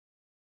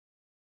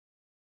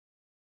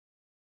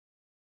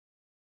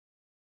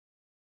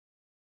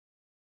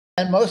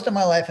spent most of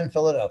my life in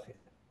Philadelphia.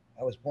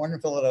 I was born in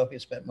Philadelphia,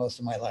 spent most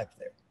of my life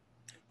there.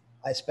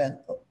 I spent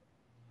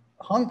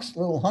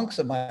little hunks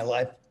of my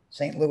life,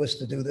 St. Louis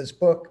to do this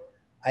book.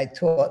 I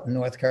taught in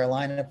North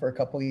Carolina for a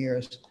couple of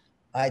years.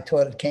 I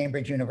taught at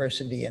Cambridge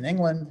University in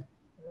England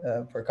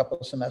for a couple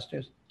of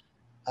semesters.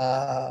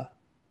 But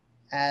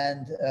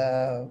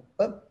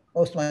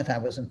most of my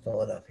time was in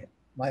Philadelphia.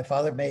 My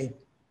father made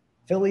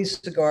Philly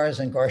cigars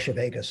and Garcia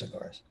Vega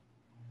cigars.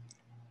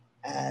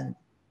 And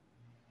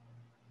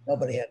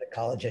nobody had a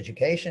college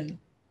education.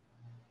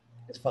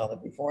 His father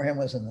before him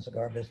was in the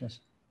cigar business.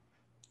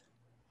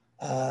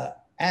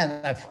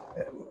 And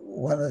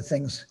one of the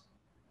things,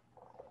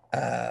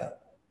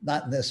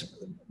 not in this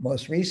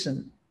most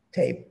recent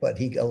tape, but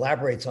he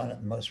elaborates on it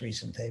in the most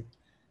recent tape.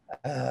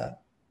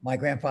 My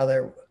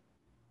grandfather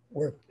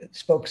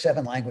spoke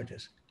 7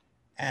 languages,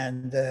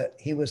 and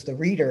he was the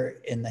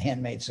reader in the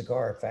handmade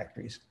cigar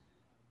factories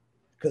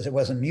because it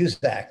wasn't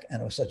Muzak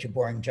and it was such a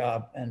boring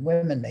job, and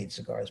women made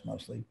cigars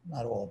mostly,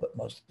 not all, but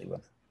mostly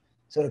women.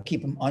 So to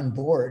keep them on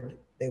board,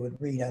 they would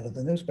read out of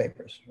the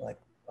newspapers, like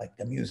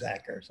the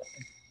Muzak or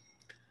something.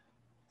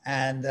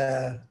 And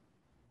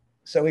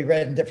so we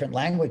read in different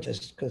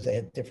languages because they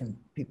had different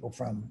people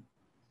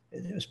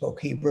who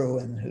spoke Hebrew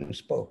and who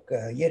spoke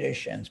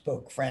Yiddish and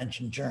spoke French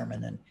and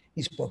German, and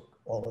he spoke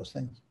all those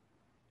things.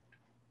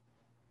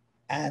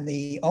 And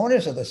the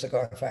owners of the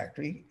cigar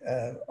factory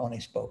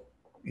only spoke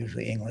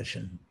usually English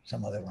and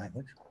some other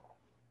language.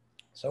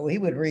 So he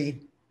would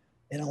read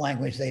in a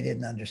language they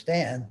didn't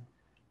understand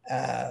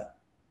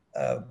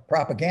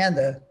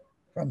propaganda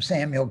from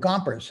Samuel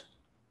Gompers.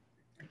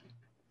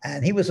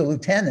 And he was a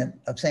lieutenant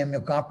of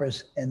Samuel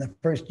Gompers in the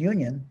first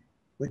union,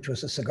 which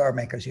was the cigar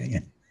makers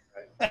union.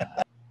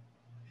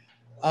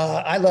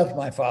 I loved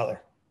my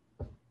father.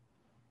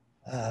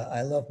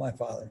 I love my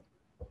father.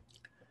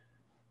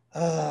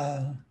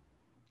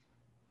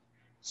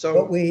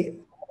 So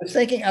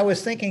I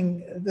was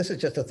thinking, this is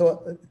just a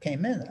thought that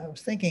came in. I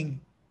was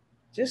thinking,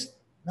 just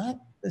not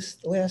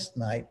this last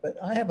night, but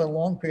I have a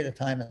long period of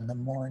time in the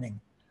morning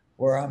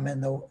where I'm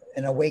in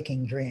a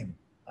waking dream.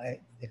 I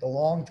take a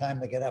long time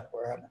to get up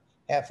where I'm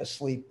half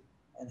asleep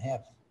and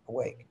half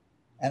awake.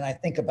 And I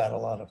think about a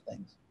lot of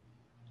things.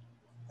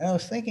 And I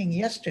was thinking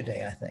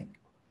yesterday, I think,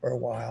 for a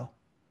while,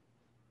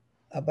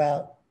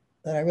 about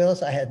that I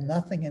realized I had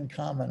nothing in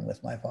common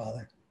with my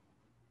father.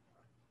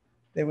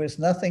 There was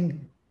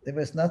nothing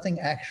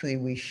actually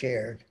we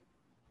shared.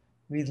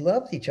 We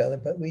loved each other,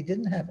 but we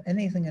didn't have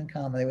anything in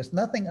common. There was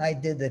nothing I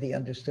did that he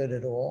understood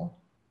at all,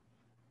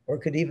 or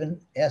could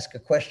even ask a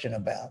question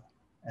about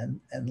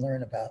and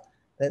learn about.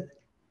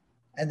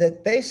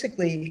 That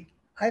basically,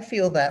 I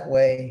feel that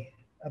way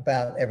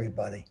about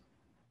everybody,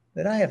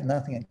 that I have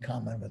nothing in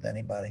common with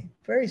anybody.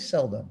 Very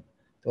seldom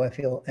do I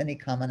feel any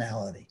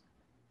commonality.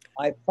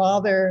 My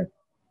father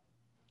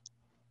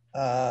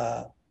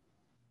had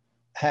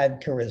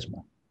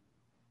charisma.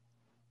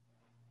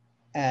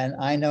 And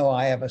I know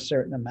I have a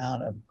certain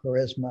amount of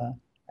charisma,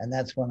 and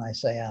that's when I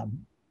say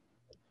I'm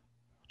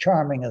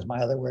charming is my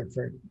other word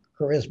for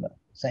charisma.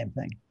 Same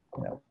thing,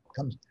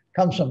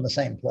 comes from the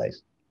same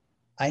place.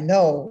 I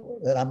know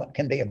that I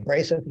can be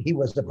abrasive. He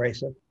was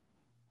abrasive,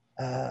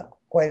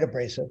 quite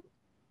abrasive.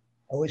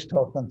 Always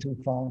talked on 2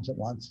 phones at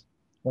once.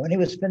 When he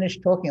was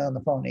finished talking on the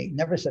phone, he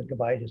never said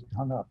goodbye, he just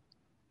hung up.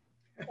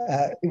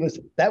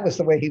 That was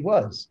the way he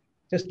was,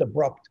 just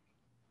abrupt.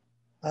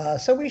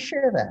 So we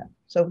share that.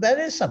 So that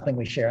is something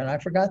we share, and I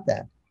forgot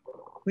that.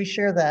 We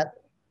share that.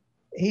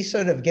 He's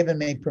sort of given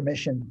me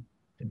permission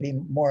to be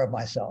more of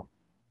myself.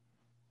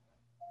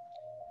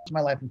 It's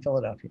my life in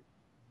Philadelphia.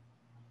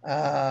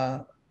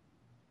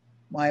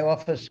 My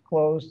office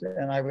closed,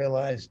 and I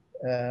realized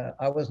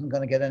I wasn't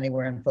going to get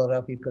anywhere in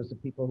Philadelphia because the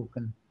people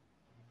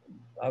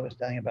I was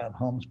telling about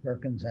Holmes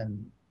Perkins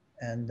and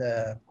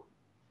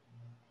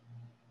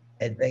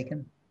Ed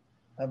Bacon.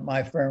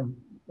 My firm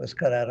was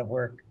cut out of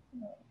work.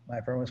 My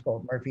firm was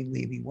called Murphy,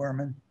 Levy,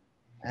 Wurman,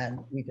 and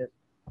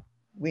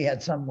we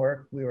had some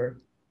work. We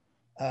were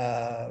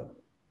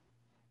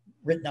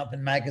written up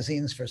in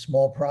magazines for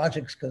small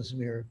projects because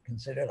we were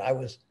considered. I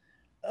was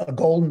a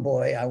golden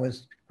boy. I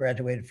was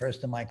graduated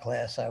first in my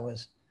class.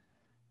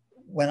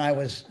 When I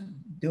was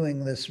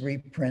doing this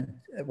reprint,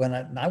 when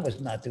I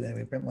was not doing the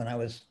reprint, when I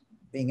was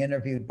being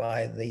interviewed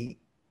by the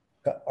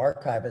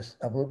archivist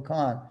of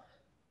Kahn,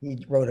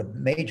 he wrote a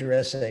major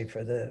essay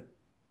for the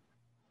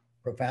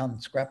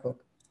Profound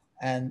Scrapbook.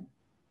 And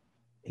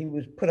he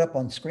was put up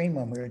on screen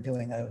when we were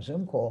doing a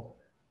Zoom call,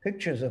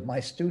 pictures of my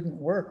student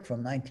work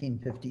from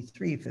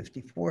 1953,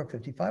 54,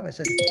 55. I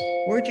said,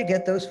 where'd you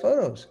get those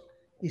photos?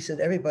 He said,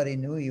 everybody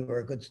knew you were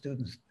a good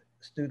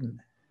student.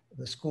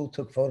 The school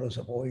took photos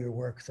of all your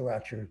work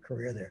throughout your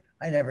career there.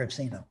 I never have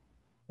seen them,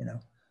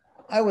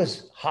 I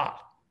was hot,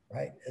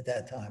 right, at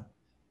that time.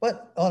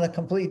 But on a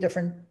completely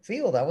different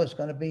field, I was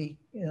going to be,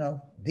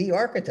 the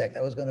architect.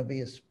 I was going to be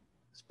a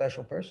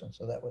special person.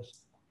 So that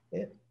was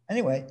it.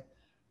 Anyway,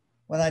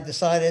 when I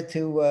decided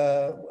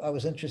I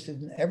was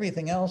interested in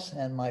everything else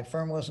and my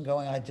firm wasn't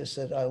going, I just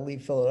said, I'll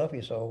leave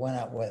Philadelphia. So I went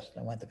out west.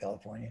 I went to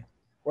California,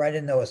 where I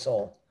didn't know a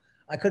soul.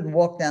 I couldn't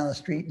walk down the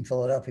street in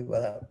Philadelphia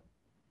without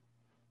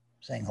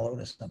saying hello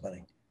to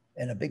somebody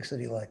in a big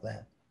city like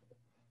that.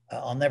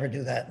 I'll never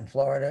do that in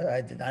Florida.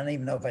 I don't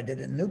even know if I did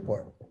it in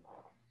Newport,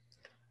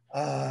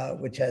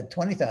 which had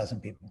 20,000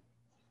 people.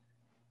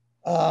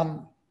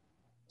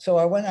 So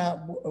I went out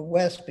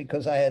west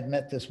because I had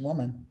met this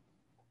woman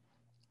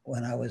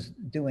when I was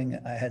doing,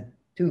 I had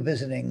 2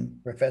 visiting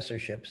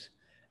professorships,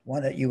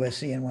 one at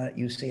USC and one at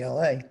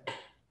UCLA.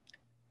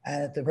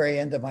 And at the very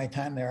end of my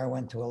time there, I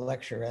went to a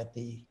lecture at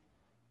the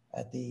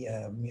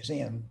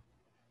museum,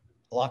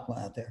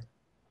 Lockman out there,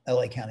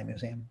 LA County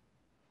Museum.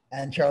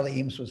 And Charlie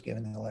Eames was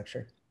giving the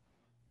lecture.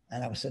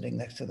 And I was sitting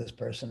next to this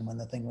person when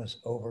the thing was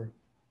over.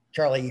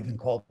 Charlie even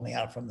called me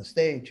out from the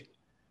stage.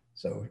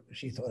 So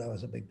she thought I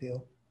was a big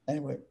deal.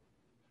 Anyway,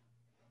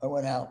 I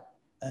went out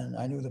and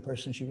I knew the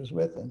person she was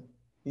with, and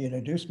he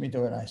introduced me to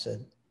her, and I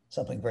said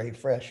something very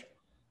fresh.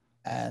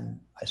 And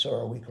I saw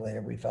her a week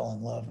later, we fell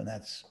in love, and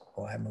that's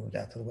why I moved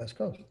out to the West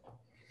Coast.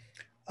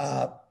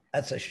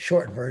 That's a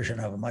short version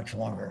of a much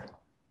longer,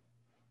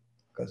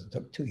 because it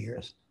took 2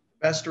 years.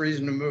 Best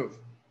reason to move.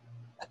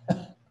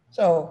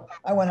 So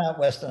I went out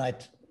west and I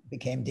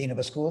became dean of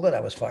a school that I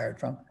was fired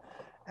from.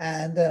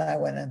 And then I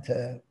went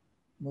into,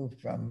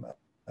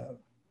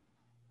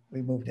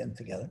 we moved in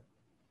together.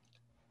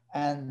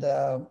 And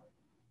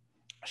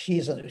she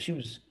is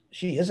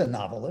a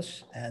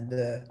novelist,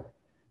 and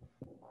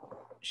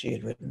she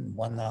had written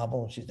 1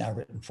 novel. She's now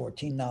written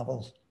 14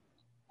 novels.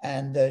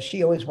 And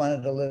she always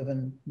wanted to live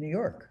in New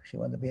York. She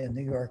wanted to be a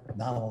New York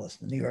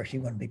novelist in New York. She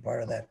wanted to be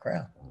part of that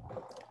crowd.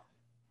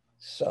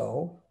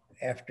 So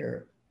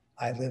after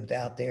I lived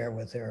out there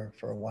with her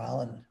for a while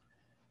and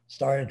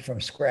started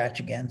from scratch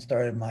again,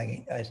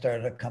 I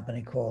started a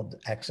company called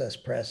Access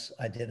Press.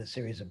 I did a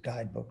series of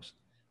guidebooks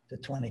to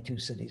 22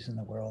 cities in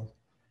the world,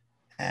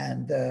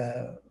 and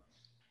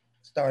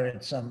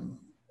started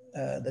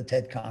the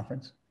TED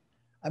conference.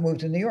 I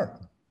moved to New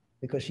York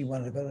because she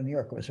wanted to go to New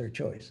York. It was her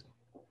choice.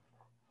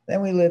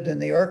 Then we lived in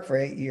New York for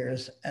 8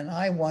 years, and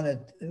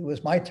it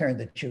was my turn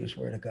to choose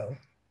where to go.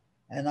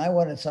 And I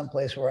wanted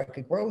someplace where I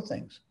could grow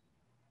things,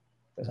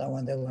 because I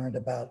wanted to learn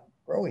about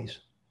growies.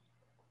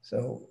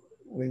 So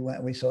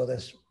we saw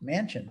this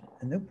mansion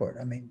in Newport.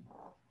 I mean,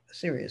 a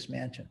serious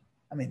mansion.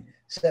 I mean,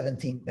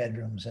 17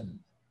 bedrooms and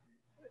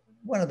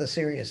one of the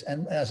serious,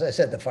 and as I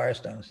said, the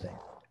Firestone estate.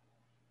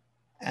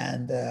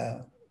 And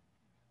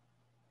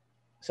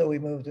so we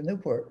moved to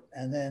Newport,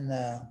 and then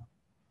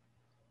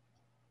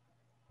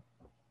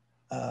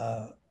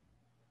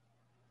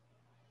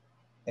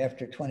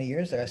after 20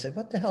 years there, I said,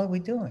 what the hell are we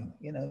doing?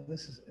 You know,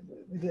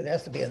 it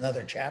has to be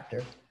another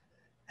chapter.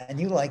 And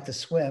you like to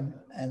swim.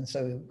 And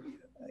so,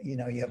 you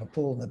know, you have a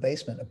pool in the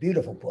basement, a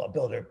beautiful pool. I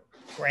built a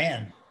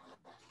grand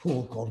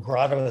pool called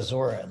Grotto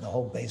Azura in the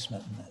whole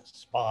basement, and a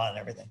spa and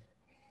everything.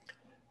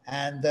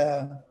 And,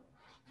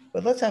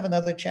 but let's have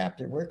another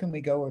chapter. Where can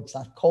we go where it's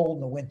not cold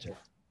in the winter?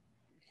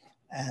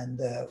 And,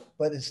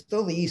 but it's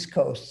still the East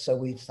Coast,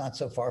 so it's not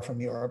so far from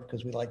Europe,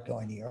 because we like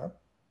going to Europe.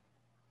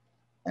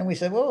 And we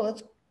said, well,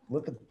 let's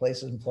look at the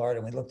places in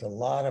Florida. And we looked at a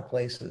lot of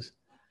places.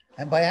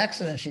 And by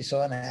accident, she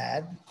saw an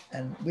ad,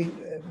 and we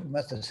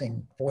must have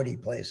seen 40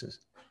 places.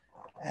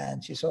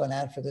 And she saw an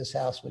ad for this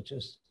house, which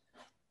is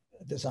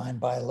designed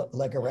by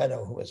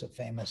Legaretto, who was a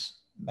famous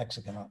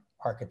Mexican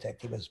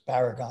architect. He was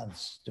Barragan's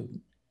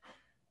student.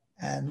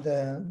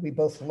 And we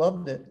both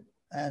loved it,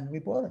 and we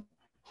bought it.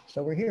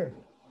 So we're here.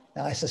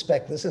 Now, I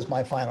suspect this is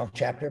my final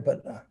chapter,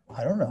 but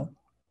I don't know.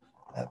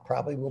 That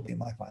probably will be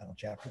my final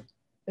chapter.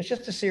 It's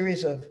just a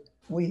series of,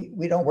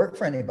 we don't work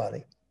for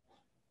anybody.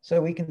 So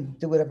we can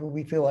do whatever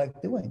we feel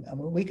like doing. I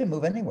mean, we can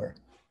move anywhere.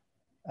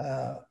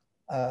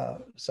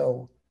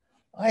 So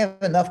I have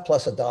enough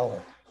plus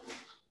 $1.